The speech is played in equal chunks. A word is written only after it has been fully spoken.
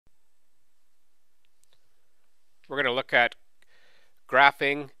we're going to look at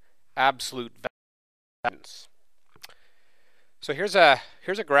graphing absolute values. So here's a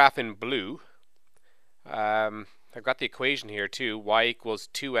graph in blue. I've got the equation here too, y equals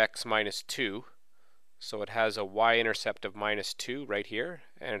 2x minus 2. So it has a y-intercept of minus 2 right here,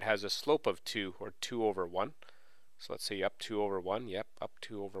 and it has a slope of 2, or 2 over 1. So let's say up 2 over 1, yep, up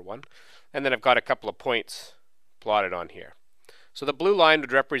 2 over 1. And then I've got a couple of points plotted on here. So the blue line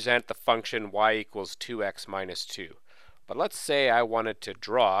would represent the function y equals 2x minus 2. But let's say I wanted to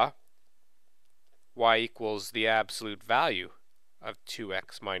draw y equals the absolute value of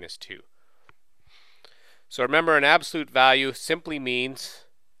 2x minus 2. So remember, an absolute value simply means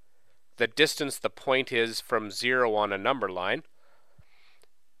the distance the point is from 0 on a number line.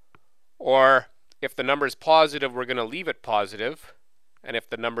 Or if the number is positive, we're going to leave it positive. And if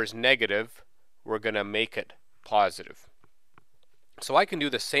the number is negative, we're going to make it positive. So I can do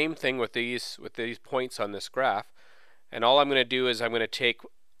the same thing with these points on this graph. And all I'm going to do is I'm going to take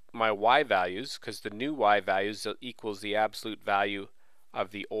my y values, because the new y values equals the absolute value of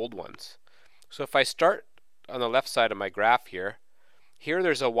the old ones. So if I start on the left side of my graph here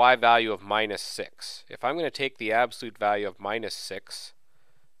there's a y value of minus 6. If I'm going to take the absolute value of minus 6,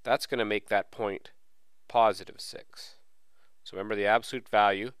 that's going to make that point positive 6. So remember, the absolute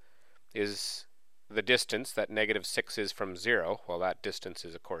value is the distance that negative 6 is from 0. Well, that distance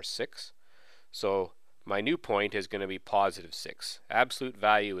is, of course, 6. So my new point is going to be positive 6. Absolute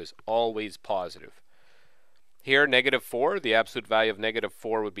value is always positive. Here, negative 4, the absolute value of negative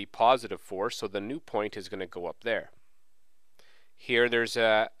 4 would be positive 4, so the new point is going to go up there. Here there's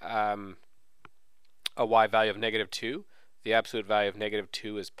a y value of negative 2. The absolute value of negative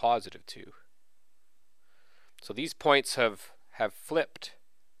 2 is positive 2. So these points have flipped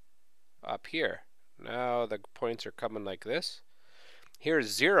up here. Now the points are coming like this. Here's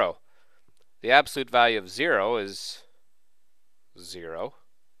 0. The absolute value of 0 is 0.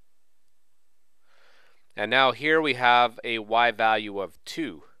 And now here we have a y value of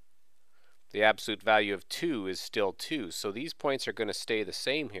 2. The absolute value of 2 is still 2. So these points are going to stay the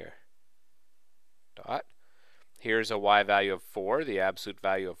same here. Dot. Here's a y value of 4. The absolute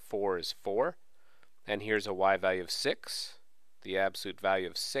value of 4 is 4. And here's a y value of 6. The absolute value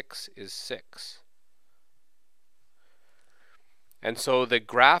of 6 is 6. And so the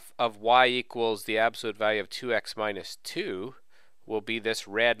graph of y equals the absolute value of 2x minus 2 will be this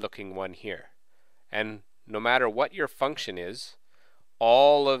red looking one here. And no matter what your function is,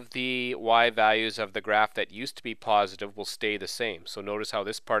 all of the y values of the graph that used to be positive will stay the same. So notice how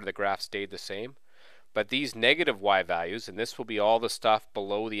this part of the graph stayed the same. But these negative y values, and this will be all the stuff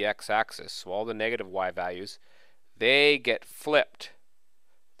below the x-axis, so all the negative y values, they get flipped.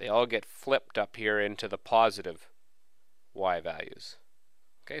 They all get flipped up here into the positive y values.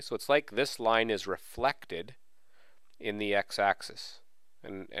 Okay, so it's like this line is reflected in the x-axis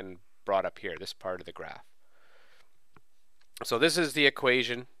and brought up here, this part of the graph. So this is the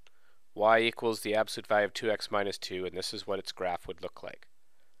equation, y equals the absolute value of 2x minus 2, and this is what its graph would look like.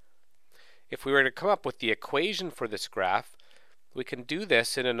 If we were to come up with the equation for this graph, we can do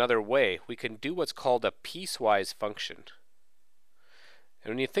this in another way. We can do what's called a piecewise function.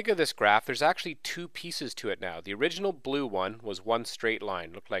 And when you think of this graph, there's actually two pieces to it now. The original blue one was one straight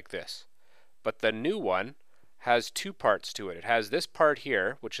line, looked like this. But the new one has two parts to it. It has this part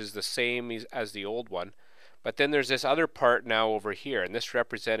here, which is the same as the old one. But then there's this other part now over here, and this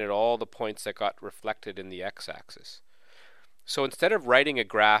represented all the points that got reflected in the x-axis. So instead of writing a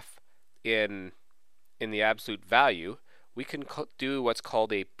graph in the absolute value, we can do what's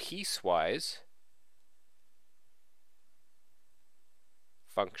called a piecewise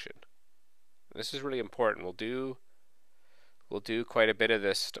function. This is really important. We'll do quite a bit of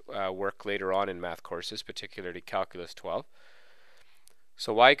this work later on in math courses, particularly Calculus 12.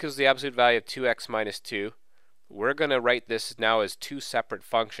 So y equals the absolute value of 2x minus 2. We're going to write this now as two separate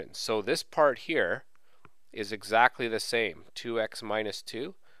functions. So this part here is exactly the same, 2x minus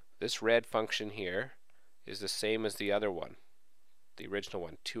 2. This red function here is the same as the other one, the original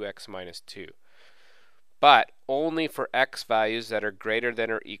one, 2x minus 2. But only for x values that are greater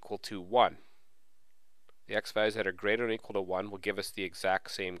than or equal to 1. The x values that are greater than or equal to 1 will give us the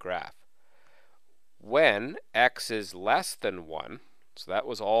exact same graph. When x is less than 1, so that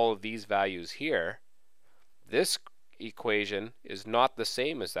was all of these values here, this equation is not the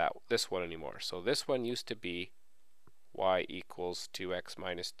same as this one anymore. So this one used to be y equals 2x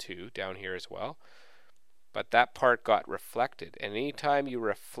minus 2 down here as well. But that part got reflected. And anytime you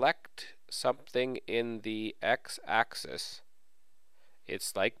reflect something in the x-axis,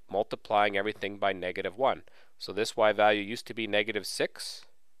 it's like multiplying everything by negative 1. So this y value used to be negative 6.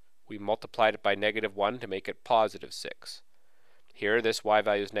 we multiplied it by negative 1 to make it positive 6. Here, this y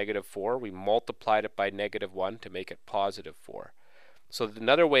value is negative 4. We multiplied it by negative 1 to make it positive 4. So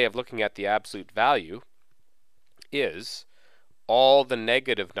another way of looking at the absolute value is all the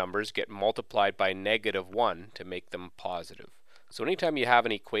negative numbers get multiplied by negative 1 to make them positive. So anytime you have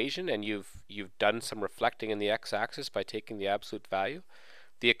an equation and you've done some reflecting in the x-axis by taking the absolute value,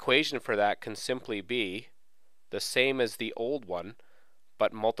 the equation for that can simply be the same as the old one,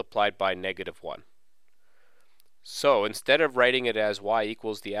 but multiplied by negative 1. So instead of writing it as y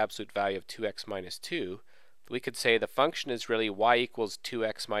equals the absolute value of 2x minus 2, we could say the function is really y equals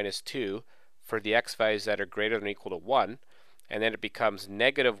 2x minus 2 for the x values that are greater than or equal to 1, and then it becomes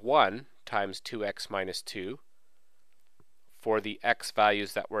negative 1 times 2x minus 2 for the x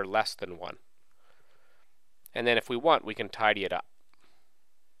values that were less than 1. And then if we want, we can tidy it up.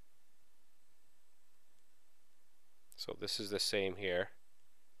 So this is the same here.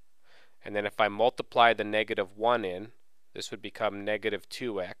 And then if I multiply the negative 1 in, this would become negative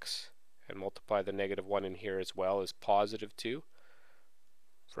 2x, and multiply the negative 1 in here as well as positive 2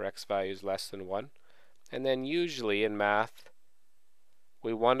 for x values less than 1. And then usually in math,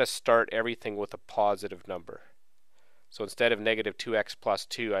 we want to start everything with a positive number. So instead of negative 2x plus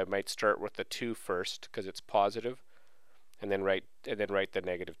 2, I might start with the 2 first because it's positive, and then write the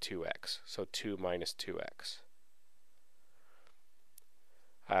negative 2x. So 2 minus 2x.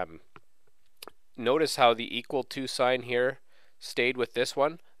 Notice how the equal to sign here stayed with this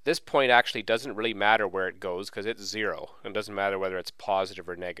one. This point actually doesn't really matter where it goes because it's 0. It doesn't matter whether it's positive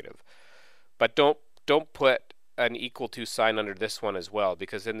or negative. But don't put an equal to sign under this one as well,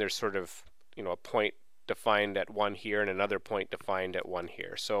 because then there's sort of, a point defined at 1 here and another point defined at 1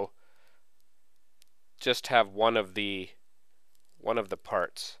 here. So just have one of the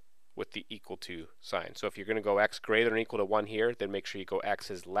parts with the equal to sign. So if you're going to go x greater than or equal to 1 here, then make sure you go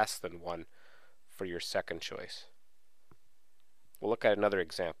x is less than 1 for your second choice. We'll look at another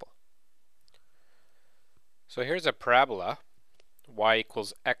example. So here's a parabola, y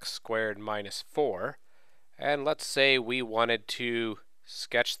equals x squared minus 4, and let's say we wanted to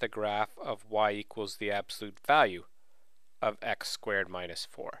sketch the graph of y equals the absolute value of x squared minus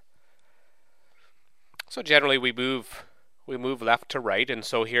 4. So generally we move left to right, and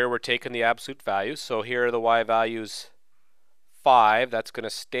so here we're taking the absolute values. So here are the y values 5, that's going to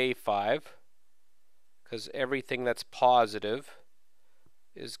stay 5, because everything that's positive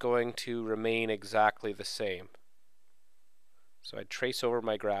is going to remain exactly the same. So I trace over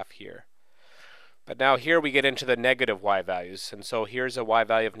my graph here. But now here we get into the negative y values, and so here's a y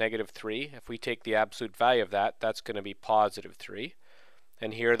value of negative 3. If we take the absolute value of that, that's going to be positive 3.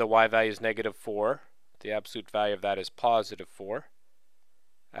 And here the y value is negative 4. The absolute value of that is positive 4.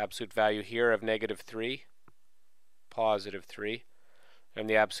 Absolute value here of negative 3, positive 3. And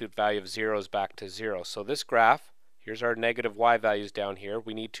the absolute value of 0 is back to 0. So this graph, here's our negative y values down here.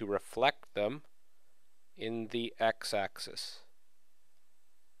 We need to reflect them in the x-axis,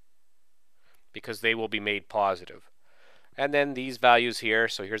 because they will be made positive. And then these values here,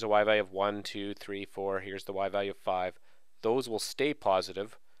 so here's a y value of 1, 2, 3, 4, here's the y value of 5. Those will stay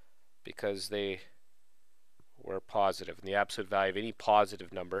positive because they were positive. And the absolute value of any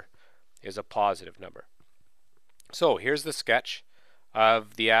positive number is a positive number. So here's the sketch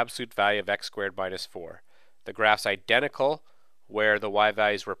of the absolute value of x squared minus 4. The graph's identical where the y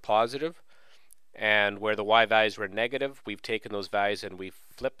values were positive, and where the y values were negative, we've taken those values and we've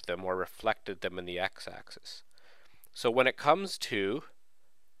flipped them or reflected them in the x-axis. So when it comes to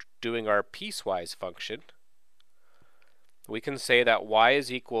doing our piecewise function, we can say that y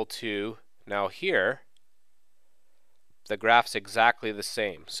is equal to, now here, the graph's exactly the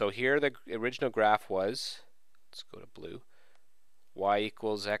same. So here the original graph was, let's go to blue, y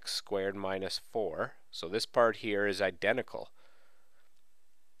equals x squared minus 4. So this part here is identical.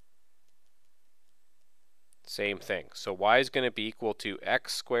 Same thing. So y is going to be equal to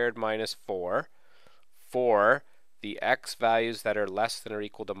x squared minus 4 for the x values that are less than or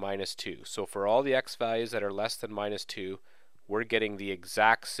equal to minus 2. So for all the x values that are less than minus 2, we're getting the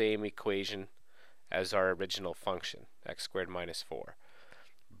exact same equation as our original function, x squared minus 4.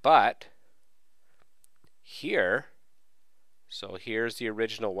 But here, so here's the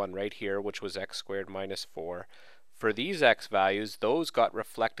original one right here, which was x squared minus 4. For these x values, those got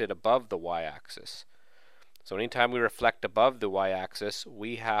reflected above the y-axis. So anytime we reflect above the y-axis,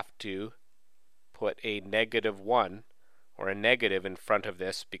 we have to put a negative 1 or a negative in front of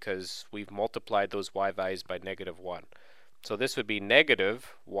this because we've multiplied those y values by negative 1. So this would be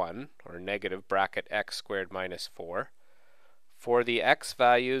negative 1 or negative bracket x squared minus 4 for the x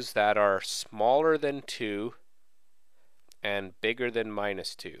values that are smaller than 2 and bigger than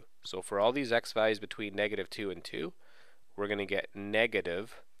minus 2. So for all these x values between negative 2 and 2, we're going to get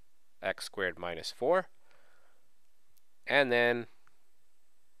negative x squared minus 4. And then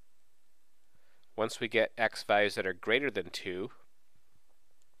once we get x values that are greater than 2,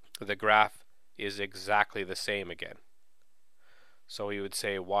 the graph is exactly the same again. So we would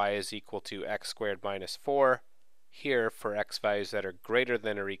say y is equal to x squared minus 4 here for x values that are greater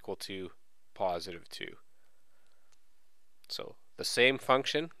than or equal to positive 2. So the same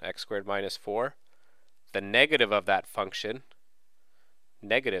function, x squared minus 4, the negative of that function,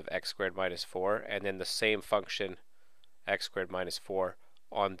 negative x squared minus 4, and then the same function, x squared minus 4,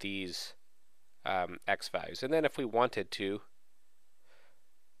 on these x values. And then if we wanted to,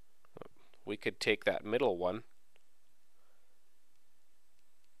 we could take that middle one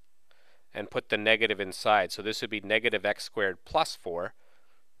and put the negative inside. So this would be negative x squared plus 4,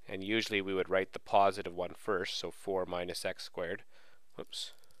 and usually we would write the positive one first, so 4 minus x squared.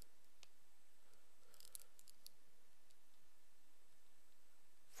 Whoops.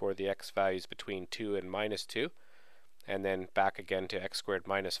 For the x values between 2 and minus 2, and then back again to x squared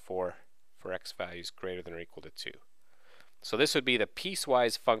minus 4 for x values greater than or equal to 2. So this would be the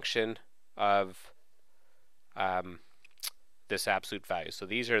piecewise function of this absolute value. So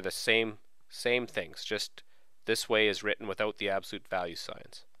these are the same things, just this way is written without the absolute value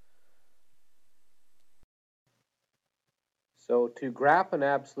signs. So to graph an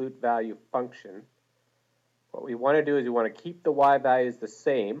absolute value function, what we want to do is we want to keep the y values the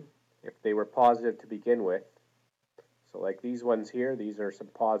same if they were positive to begin with. So like these ones here, these are some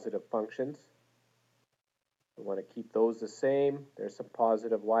positive functions. We want to keep those the same. There's some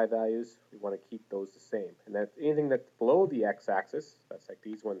positive y values. We want to keep those the same. And that's anything that's below the x-axis, that's like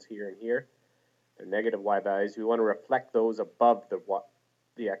these ones here and here, they're negative y values. We want to reflect those above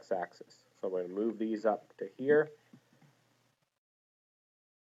the x-axis. So I'm going to move these up to here.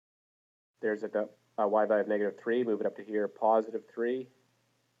 There's a y value of negative 3. Move it up to here, positive 3.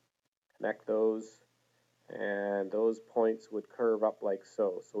 Connect those. And those points would curve up like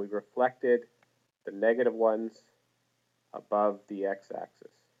so. So we've reflected the negative ones above the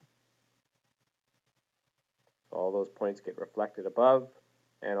x-axis. So all those points get reflected above,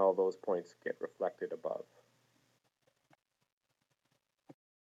 and all those points get reflected above.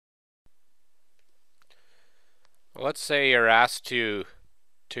 Well, let's say you're asked to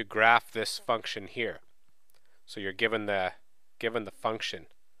graph this function here. So you're given the function.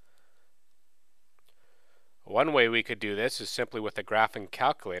 One way we could do this is simply with a graphing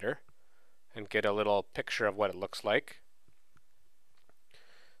calculator and get a little picture of what it looks like.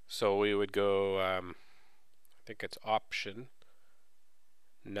 So we would go, I think it's option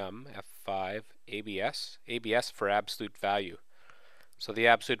num F5 ABS for absolute value. So the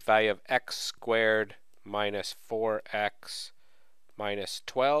absolute value of x squared minus 4x minus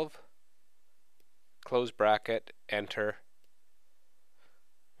 12, close bracket, enter.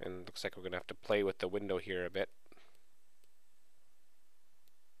 And it looks like we're going to have to play with the window here a bit.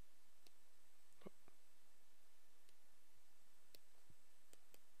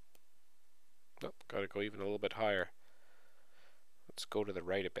 Nope, got to go even a little bit higher. Let's go to the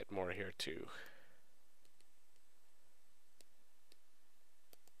right a bit more here too.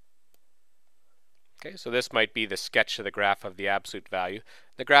 Okay, so this might be the sketch of the graph of the absolute value.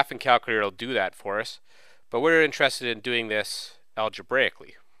 The graphing calculator will do that for us, but we're interested in doing this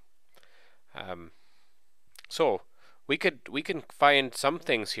algebraically. So we can find some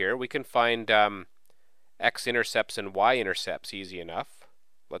things here. We can find x-intercepts and y-intercepts easy enough.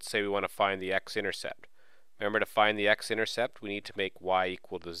 Let's say we want to find the x-intercept. Remember, to find the x-intercept, we need to make y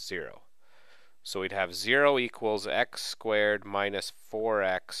equal to 0. So we'd have 0 equals x squared minus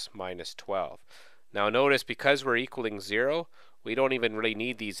 4x minus 12. Now notice, because we're equaling 0, we don't even really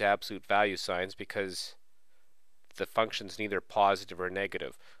need these absolute value signs because the function's neither positive or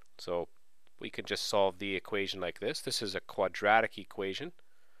negative. So we can just solve the equation like this. This is a quadratic equation.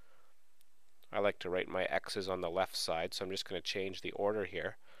 I like to write my x's on the left side, so I'm just going to change the order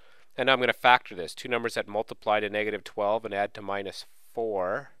here. And now I'm going to factor this. Two numbers that multiply to negative 12 and add to minus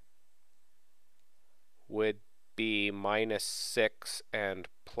 4 would be minus 6 and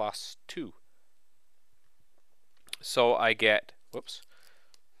plus 2. So I get,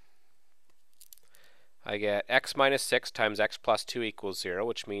 I get x minus 6 times x plus 2 equals 0,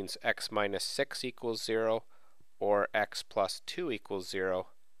 which means x minus 6 equals 0, or x plus 2 equals 0.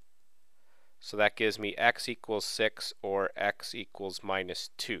 So that gives me x equals 6 or x equals minus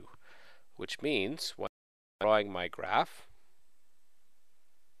 2, which means when I'm drawing my graph,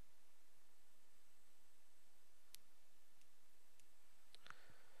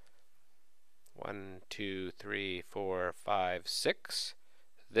 (1, 2, 3, 4, 5, 6),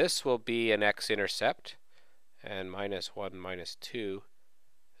 This will be an x-intercept, and minus 1, minus 2.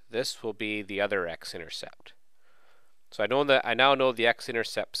 This will be the other x-intercept. So I now know the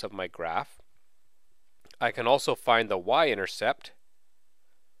x-intercepts of my graph. I can also find the y-intercept.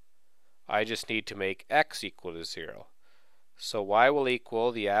 I just need to make x equal to 0. So y will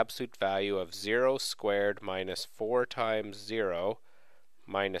equal the absolute value of 0 squared minus 4 times 0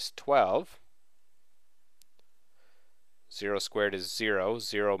 minus 12. 0 squared is 0.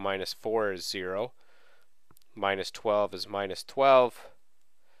 0 minus 4 is 0. Minus 12 is minus 12.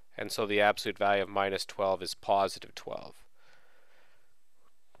 And so the absolute value of minus 12 is positive 12.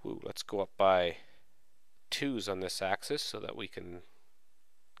 Ooh, let's go up by 2's on this axis so that we can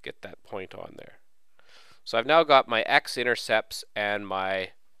get that point on there. So I've now got my x-intercepts and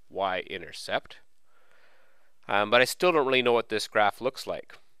my y-intercept. But I still don't really know what this graph looks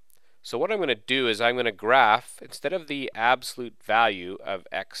like. So what I'm going to do is I'm going to graph, instead of the absolute value of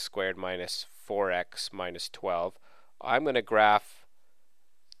x squared minus 4x minus 12, I'm going to graph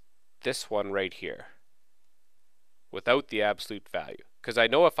this one right here without the absolute value. Because I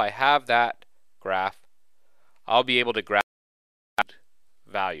know if I have that graph, I'll be able to graph that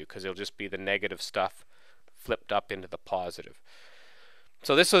value because it'll just be the negative stuff flipped up into the positive.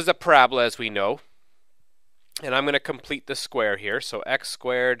 So this is a parabola, as we know. And I'm going to complete the square here. So x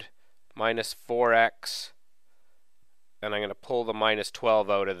squared minus 4x, and I'm going to pull the minus 12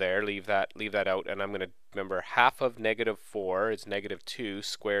 out of there, leave that out, and I'm going to remember half of negative 4 is negative 2,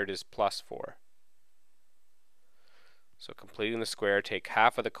 squared is plus 4. So completing the square, take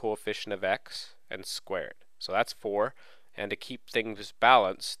half of the coefficient of x and square it. So that's 4, and to keep things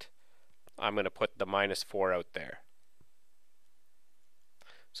balanced, I'm going to put the minus 4 out there.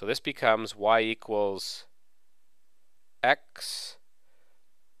 So this becomes y equals x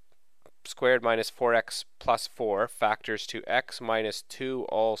squared minus 4x plus 4 factors to x minus 2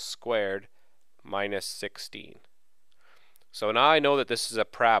 all squared minus 16. So now I know that this is a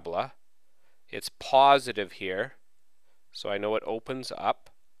parabola. It's positive here, so I know it opens up.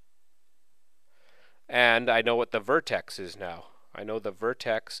 And I know what the vertex is now. I know the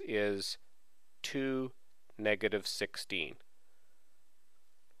vertex is 2, negative 16.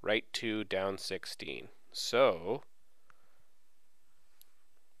 Right 2, down 16. So,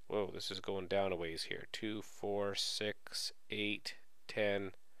 whoa, this is going down a ways here. 2, 4, 6, 8,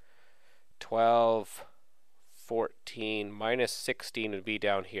 10, 12, 14, minus 16 would be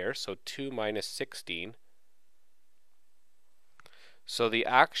down here. So 2 minus 16. So the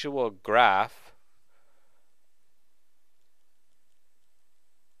actual graph,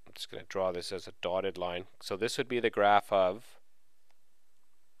 I'm just going to draw this as a dotted line. So this would be the graph of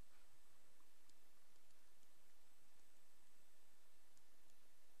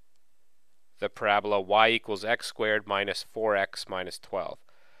the parabola y equals x squared minus 4x minus 12.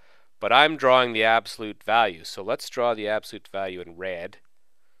 But I'm drawing the absolute value, so let's draw the absolute value in red.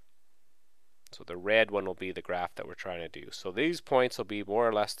 So the red one will be the graph that we're trying to do. So these points will be more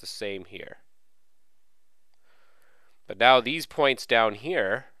or less the same here. But now these points down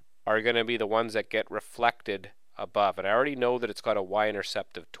here are going to be the ones that get reflected above. And I already know that it's got a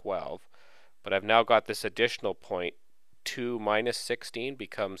y-intercept of 12, but I've now got this additional point. 2 minus 16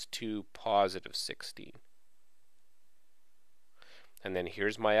 becomes 2 positive 16. And then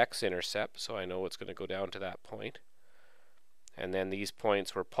here's my x-intercept, so I know it's going to go down to that point. And then these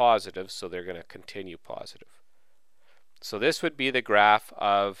points were positive, so they're going to continue positive. So this would be the graph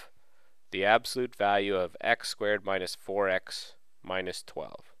of the absolute value of x squared minus 4x minus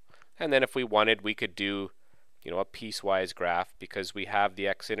 12. And then if we wanted, we could do, a piecewise graph because we have the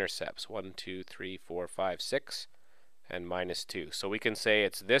x-intercepts, 1, 2, 3, 4, 5, 6. And minus 2. So we can say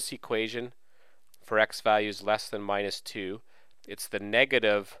it's this equation for x values less than minus 2. It's the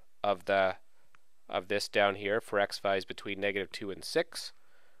negative of this down here for x values between negative 2 and 6.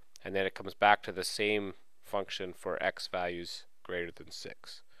 And then it comes back to the same function for x values greater than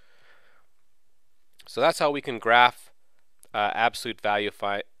 6. So that's how we can graph absolute value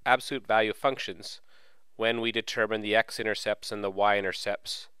functions when we determine the x-intercepts and the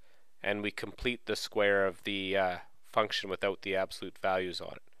y-intercepts, and we complete the square of the function without the absolute values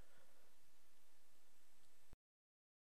on it.